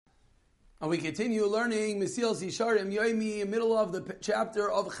And we continue learning Mesilas Yesharim Yomi, middle of the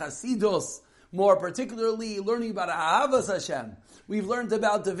chapter of Chasidus, more particularly learning about Ahavas Hashem. We've learned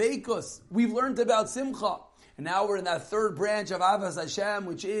about Deveikus. We've learned about Simcha. And now we're in that third branch of Ahavas Hashem,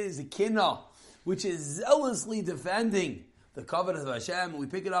 which is Kinah, which is zealously defending the covenant of Hashem. We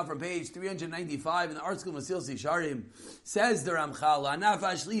pick it up from page 395 in the article Mesilas Yesharim. Says the Ramchal, Anaf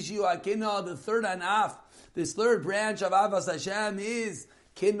Ashlishi Kinah, the third Anaf, this third branch of Ahavas Hashem is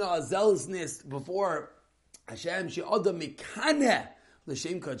Kinah, zealousness before Hashem. She'adam mikaneh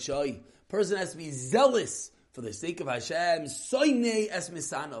l'shem kadshay. Person has to be zealous for the sake of Hashem. Soinei es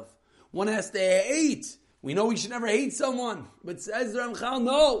misanov. One has to hate. We know we should never hate someone, but says the Ramchal,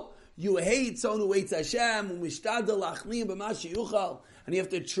 no. You hate someone who hates Hashem. And you have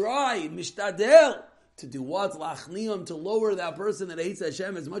to try, mishtadel, to do what? Lachnium, to lower that person that hates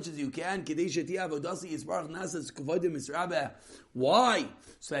Hashem as much as you can. Why?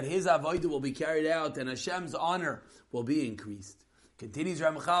 So that his avodah will be carried out and Hashem's honor will be increased. Continues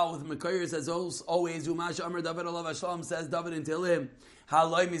Ramchal with Mekayr, says always, Umash Amr David Allah Hashem, says David in Tehillim,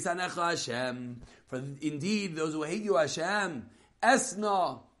 Haloi misanecha Hashem. For indeed, those who hate you, Hashem,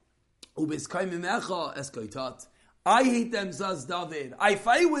 Esna, Ubiskay mimecha eskoitat. I hate them, says David. I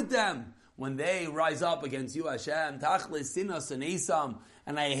fight with them when they rise up against you, Hashem, tachlis sinas and esam,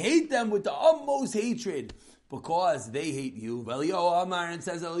 and I hate them with the utmost hatred because they hate you. Eliyahu Amar, and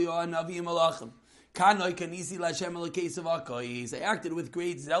says Eliyahu Navi Malachim, Kanoi kanisi l'Hashem l'kesav hakoyis. I acted with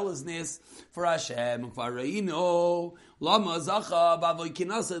great zealousness for Hashem. Kvarayino lama zacha b'avoy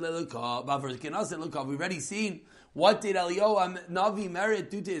kinasa l'elokah b'avoy kinasa l'elokah. We've already seen. What did Eliyahu Navi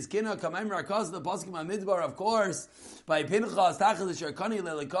merit due to his kinah? Kamei Rakas the Pasuk Midbar, of course, by Pinchas Tachlis Sherkani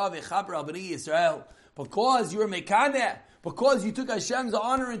Lelikav Echaper Al Bnei Yisrael. Because you were mekaneh, because you took Hashem's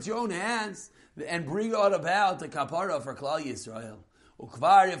honor into your own hands and bring it about the kapara for Klal Yisrael.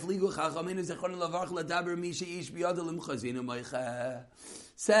 Ukvar Yefligu Chachaminu Zechron Lavarch Ladaber Misha Ish Biyadalim Chazinu Meicha.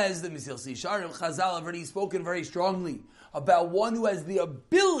 Says the Mesilas Yesharim, Chazal have already spoken very strongly about one who has the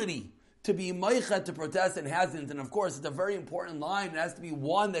ability to be meicha, to protest, and hasn't. And of course, it's a very important line. It has to be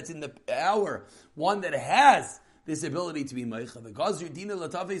one that's in the hour, one that has this ability to be meicha.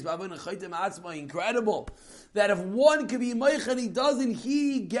 Incredible that if one could be meicha and he doesn't,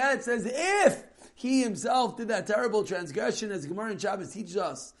 he gets as if he himself did that terrible transgression, as Gemara and Shabbos teaches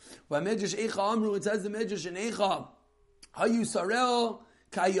us. When Medrash Eicha Amru, it says the Medrash in Eicha, Hayu Sarel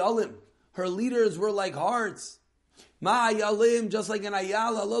Kayalim. Her leaders were like hearts. Ma ayalim, just like an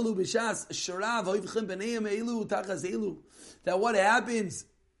ayal, alalu b'shas, sharav, hoivchim b'neim elu, tachas elu. That what happens,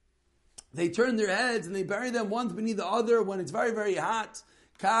 they turn their heads and they bury them one beneath the other when it's very, very hot.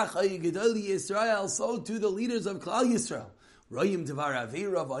 Kach hayigedali Yisrael, so too the leaders of Klal Yisrael. Royim devar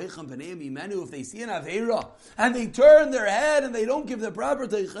avera, v'hoivchim b'neim imenu, if they see an avera, and they turn their head and they don't give the proper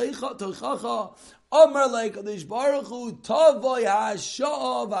teichacha, Amar like Kadosh Baruch Hu, tavoy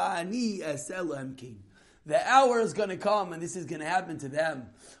ha'sha'ah v'ani esel emkin. The hour is going to come and this is going to happen to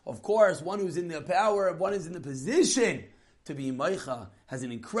them. Of course, one who's in the power, one who's in the position to be meicha, has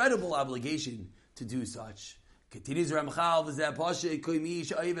an incredible obligation to do such. Continues Ramchal,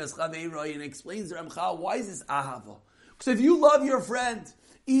 and explains the Ramchal, why is this ahava? Because if you love your friend,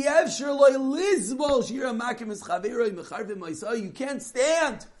 you can't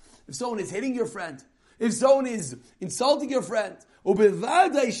stand if someone is hitting your friend, if someone is insulting your friend. And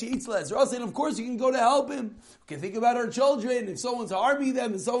of course you can go to help him. We can think about our children. If someone's harming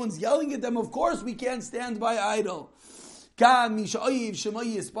them, if someone's yelling at them, of course we can't stand by idle. So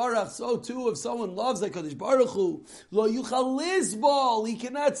too, if someone loves like Kadosh Baruch Hu, he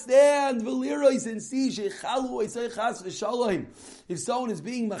cannot stand. If someone is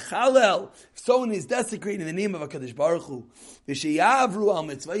being machalel, if someone is desecrating the name of Kadosh Baruch Hu,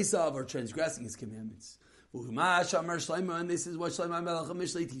 or transgressing his commandments. And this is what Shlomo Melech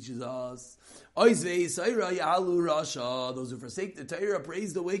Mishlei teaches us. Those who forsake the Torah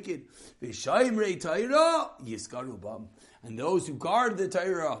praise the wicked. And those who guard the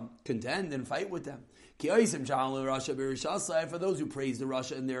Torah contend and fight with them. For those who praise the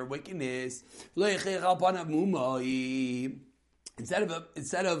Rasha in their wickedness,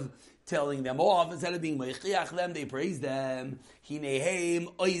 instead of telling them off, instead of being meichiach them, they praise them.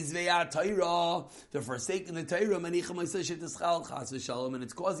 Hinehem oizvei Torah. They're forsaking the Torah. Manichem oiseshet eschal chas v'shalom, and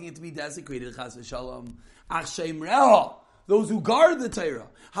it's causing it to be desecrated. Chas v'shalom. Ach sheimreha. Those who guard the Torah,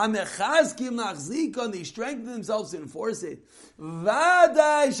 hamechazkim nachzikon, they strengthen themselves to enforce it.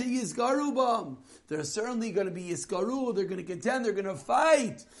 Vadai sheyizkaru bam. They're certainly going to be yizkaru. They're going to contend. They're going to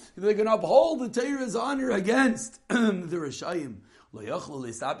fight. They're going to uphold the Torah's honor against the Rishayim. They're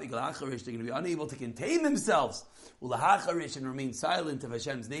going to be unable to contain themselves. And remain silent if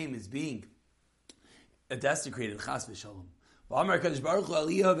Hashem's name is being desecrated. Chas v'shalom.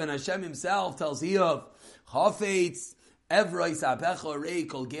 And Hashem himself tells Eov, Chafetz Evrois Apecha Rei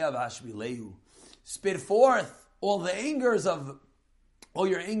Kol Geav Hashmilehu. Spit forth all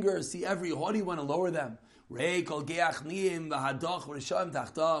your angers. See every haughty one and lower them. Rei Kol Geach Niim V'Hadach V'Risham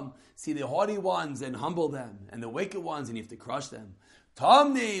Tachtam. See the haughty ones and humble them, and the wicked ones and you have to crush them.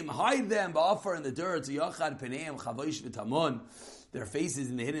 Tamnim, hide them, ba'afar in the dirt. Yachad Peneim Chavosh V'Tamun. Their faces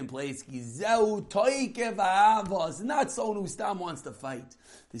in the hidden place. It's not someone who stam wants to fight.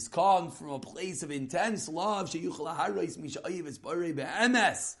 This comes from a place of intense love. Someone who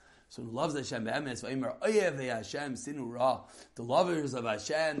loves Hashem be'emes. The lovers of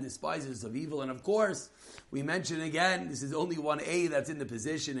Hashem, despisers of evil. And of course, we mention again, this is only one A that's in the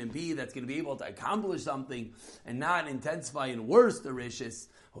position, and B that's going to be able to accomplish something and not intensify and worse the rishis.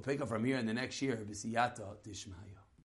 We'll pick up from here in the next year. B'siyata Tishmaya.